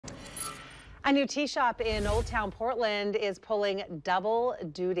A new tea shop in Old Town Portland is pulling double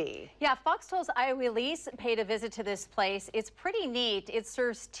duty. Yeah, Fox 12's Iowa Elise paid a visit to this place. It's pretty neat. It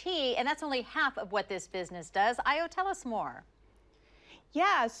serves tea, and that's only half of what this business does. Io, tell us more.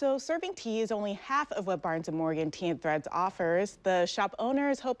 Yeah, so serving tea is only half of what Barnes & Morgan Tea and Threads offers. The shop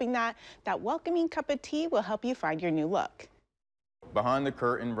owner is hoping that welcoming cup of tea will help you find your new look. Behind the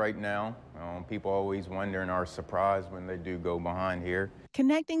curtain right now, people always wonder and are surprised when they do go behind here.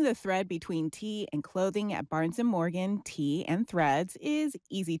 Connecting the thread between tea and clothing at Barnes & Morgan Tea and Threads is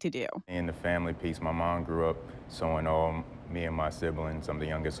easy to do. In the family piece, my mom grew up sewing all me and my siblings, I'm the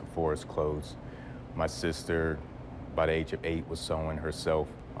youngest of four, clothes. My sister, by the age of 8, was sewing herself.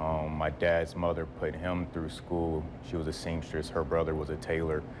 My dad's mother put him through school. She was a seamstress. Her brother was a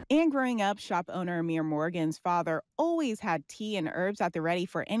tailor. And growing up, shop owner Amir Morgan's father always had tea and herbs at the ready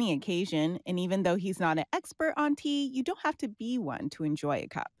for any occasion. And even though he's not an expert on tea, you don't have to be one to enjoy a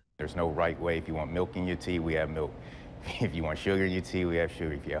cup. There's no right way. If you want milk in your tea, we have milk. If you want sugar in your tea, we have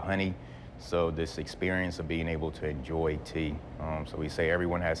sugar. If you have honey. So this experience of being able to enjoy tea. So we say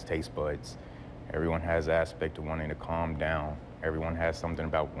everyone has taste buds. Everyone has aspect of wanting to calm down. Everyone has something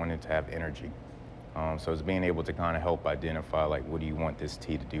about wanting to have energy. So it's being able to kind of help identify, like, what do you want this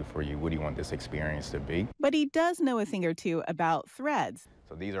tea to do for you? What do you want this experience to be? But he does know a thing or two about threads.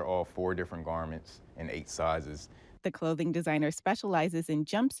 So these are all 4 different garments in 8 sizes. The clothing designer specializes in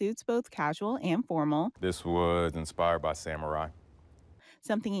jumpsuits, both casual and formal. This was inspired by samurai.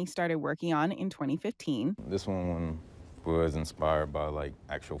 Something he started working on in 2015. This one was inspired by, like,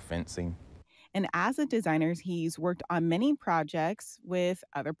 actual fencing. And as a designer, he's worked on many projects with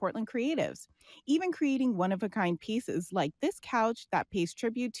other Portland creatives, even creating one-of-a-kind pieces like this couch that pays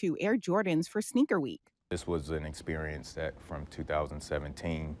tribute to Air Jordans for Sneaker Week. This was an experience that from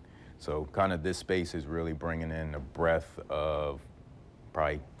 2017. So kind of this space is really bringing in a breadth of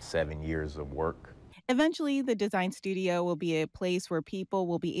probably 7 years of work. Eventually, the design studio will be a place where people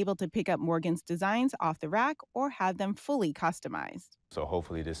will be able to pick up Morgan's designs off the rack or have them fully customized. So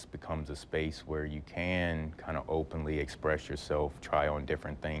hopefully this becomes a space where you can kind of openly express yourself, try on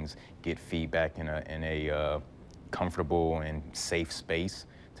different things, get feedback in a comfortable and safe space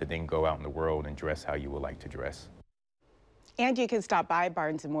to then go out in the world and dress how you would like to dress. And you can stop by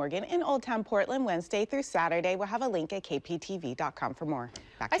Barnes & Morgan in Old Town Portland Wednesday through Saturday. We'll have a link at kptv.com for more.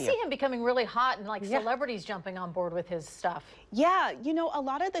 Back to you. I see him becoming really hot and like celebrities jumping on board with his stuff. Yeah, you know, a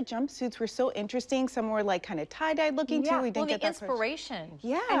lot of the jumpsuits were so interesting. Some were like kind of tie-dyed looking too. We didn't get the that inspiration.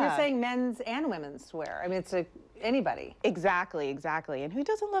 Yeah. And you're saying men's and women's wear. I mean, it's anybody. Exactly, exactly. And who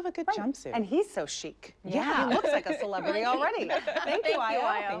doesn't love a good jumpsuit? And he's so chic. Yeah. He looks like a celebrity already. Thank you,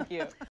 Io. Thank you.